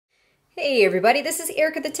Hey everybody, this is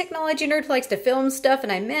Erica, the technology nerd who likes to film stuff,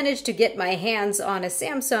 and I managed to get my hands on a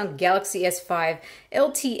Samsung Galaxy S5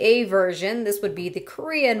 LTA version. This would be the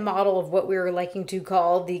Korean model of what we were liking to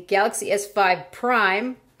call the Galaxy S5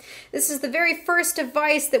 Prime. This is the very first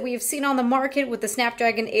device that we've seen on the market with the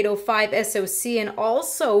Snapdragon 805 SoC and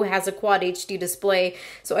also has a Quad HD display.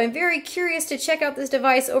 So I'm very curious to check out this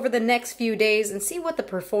device over the next few days and see what the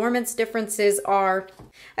performance differences are.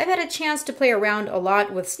 I've had a chance to play around a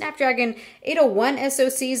lot with Snapdragon 801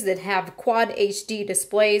 SoCs that have Quad HD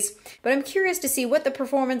displays, but I'm curious to see what the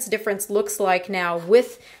performance difference looks like now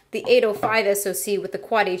with the 805 SoC with the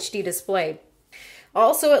Quad HD display.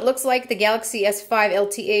 Also, it looks like the Galaxy S5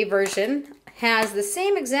 LTA version has the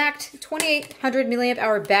same exact 2800 milliamp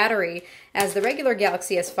hour battery as the regular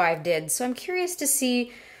Galaxy S5 did. So I'm curious to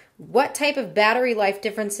see what type of battery life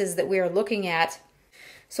differences that we are looking at.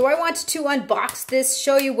 So I want to unbox this,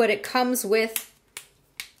 show you what it comes with.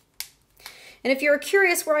 And if you're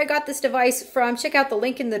curious where I got this device from, check out the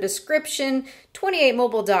link in the description,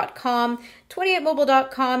 28mobile.com.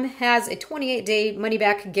 28mobile.com has a 28-day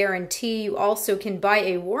money-back guarantee. You also can buy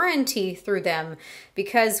a warranty through them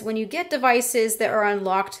because when you get devices that are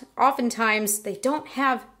unlocked, oftentimes they don't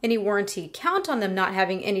have any warranty. Count on them not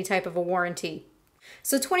having any type of a warranty.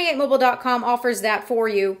 So 28mobile.com offers that for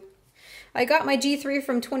you. I got my G3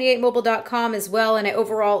 from 28mobile.com as well, and I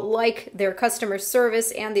overall like their customer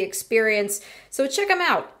service and the experience, so check them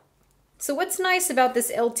out. So what's nice about this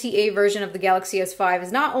LTA version of the Galaxy S5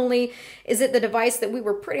 is not only is it the device that we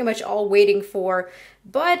were pretty much all waiting for,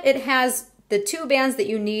 but it has the two bands that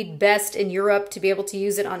you need best in Europe to be able to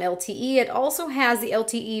use it on LTE. It also has the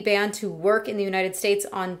LTE band to work in the United States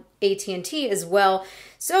on AT&T as well.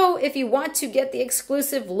 So if you want to get the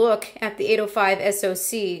exclusive look at the 805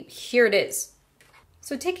 SoC, here it is.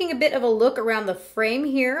 So taking a bit of a look around the frame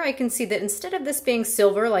here, I can see that instead of this being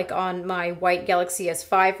silver like on my white Galaxy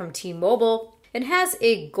S5 from T-Mobile, it has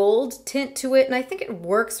a gold tint to it, and I think it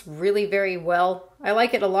works really very well. I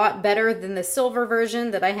like it a lot better than the silver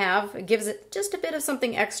version that I have. It gives it just a bit of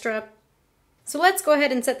something extra. So let's go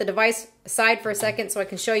ahead and set the device aside for a second so I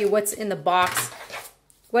can show you what's in the box.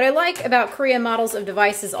 What I like about Korean models of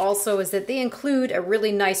devices also is that they include a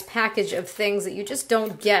really nice package of things that you just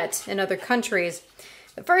don't get in other countries.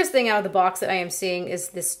 The first thing out of the box that I am seeing is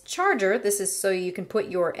this charger. This is so you can put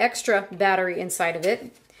your extra battery inside of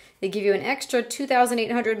it. They give you an extra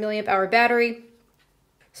 2800 milliamp hour battery.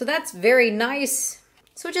 So that's very nice.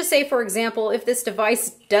 So just say, for example, if this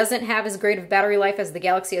device doesn't have as great of battery life as the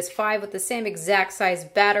Galaxy S5 with the same exact size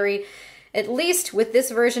battery, at least with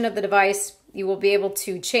this version of the device, you will be able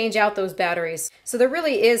to change out those batteries. So there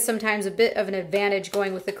really is sometimes a bit of an advantage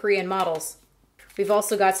going with the Korean models. We've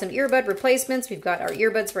also got some earbud replacements. We've got our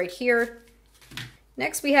earbuds right here.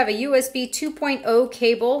 Next, we have a USB 2.0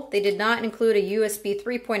 cable. They did not include a USB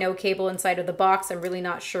 3.0 cable inside of the box. I'm really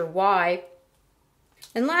not sure why.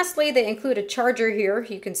 And lastly, they include a charger here.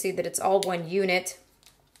 You can see that it's all one unit.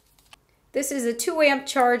 This is a 2-amp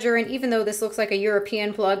charger, and even though this looks like a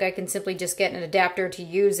European plug, I can simply just get an adapter to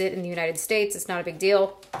use it in the United States. It's not a big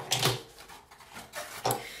deal.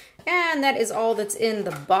 And that is all that's in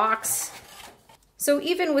the box. So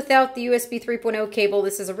even without the USB 3.0 cable,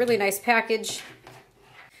 this is a really nice package.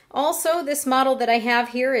 Also, this model that I have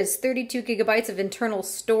here is 32 gigabytes of internal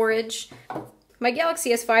storage. My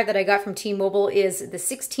Galaxy S5 that I got from T-Mobile is the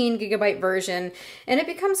 16 gigabyte version, and it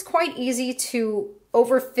becomes quite easy to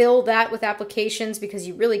overfill that with applications because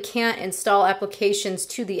you really can't install applications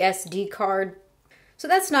to the SD card. So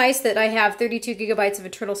that's nice that I have 32 gigabytes of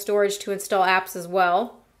internal storage to install apps as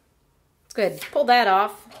well. It's good. Pull that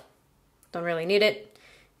off. Don't really need it.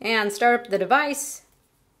 And start up the device.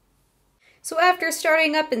 So after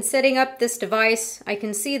starting up and setting up this device, I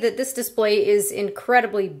can see that this display is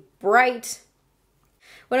incredibly bright.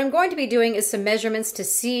 What I'm going to be doing is some measurements to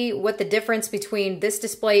see what the difference between this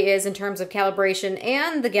display is in terms of calibration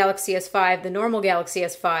and the Galaxy S5, the normal Galaxy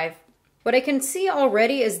S5. What I can see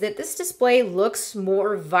already is that this display looks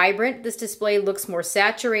more vibrant. This display looks more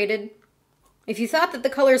saturated. If you thought that the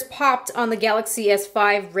colors popped on the Galaxy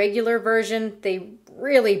S5 regular version, they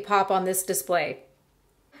really pop on this display.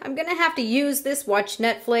 I'm gonna have to use this, watch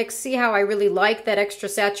Netflix, see how I really like that extra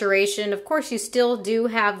saturation. Of course, you still do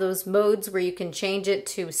have those modes where you can change it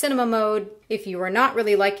to cinema mode if you are not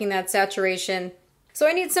really liking that saturation. So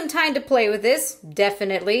I need some time to play with this,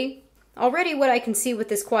 definitely. Already what I can see with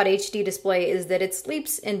this Quad HD display is that it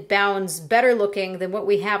sleeps and bounds better looking than what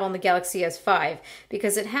we have on the Galaxy S5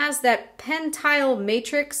 because it has that pentile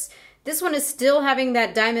matrix. This one is still having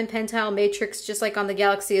that diamond pentile matrix just like on the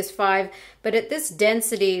Galaxy S5, but at this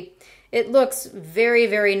density, it looks very,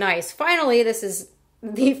 very nice. Finally, this is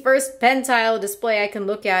the first pen tile display I can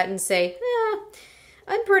look at and say,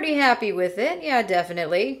 I'm pretty happy with it. Yeah,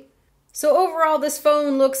 definitely. So overall, this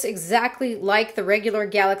phone looks exactly like the regular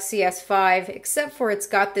Galaxy S5, except for it's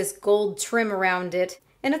got this gold trim around it.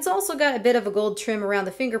 And it's also got a bit of a gold trim around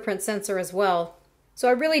the fingerprint sensor as well. So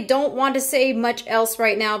I really don't want to say much else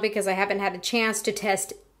right now because I haven't had a chance to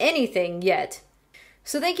test anything yet.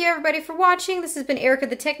 So thank you everybody for watching. This has been Erica,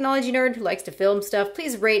 the technology nerd who likes to film stuff.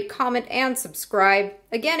 Please rate, comment, and subscribe.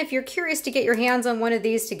 Again, if you're curious to get your hands on one of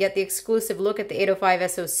these to get the exclusive look at the 805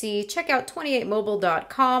 SoC, check out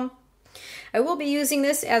 28mobile.com. I will be using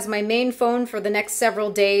this as my main phone for the next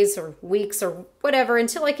several days or weeks or whatever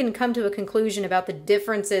until I can come to a conclusion about the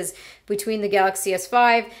differences between the Galaxy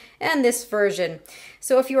S5 and this version.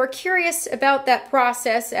 So if you are curious about that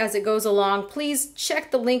process as it goes along, please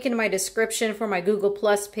check the link in my description for my Google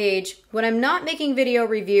Plus page. When I'm not making video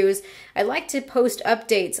reviews, I like to post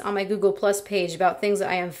updates on my Google Plus page about things that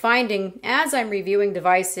I am finding as I'm reviewing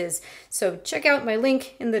devices. So check out my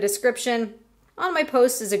link in the description. On my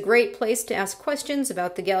post is a great place to ask questions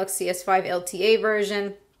about the Galaxy S5 LTE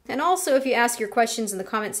version. And also, if you ask your questions in the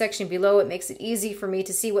comment section below, it makes it easy for me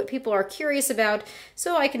to see what people are curious about,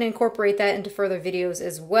 so I can incorporate that into further videos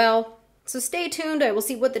as well. So stay tuned. I will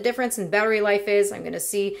see what the difference in battery life is. I'm going to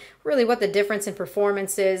see really what the difference in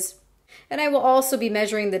performance is. And I will also be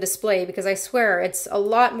measuring the display because I swear it's a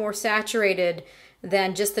lot more saturated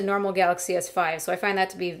than just the normal Galaxy S5. So I find that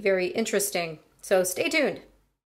to be very interesting. So stay tuned.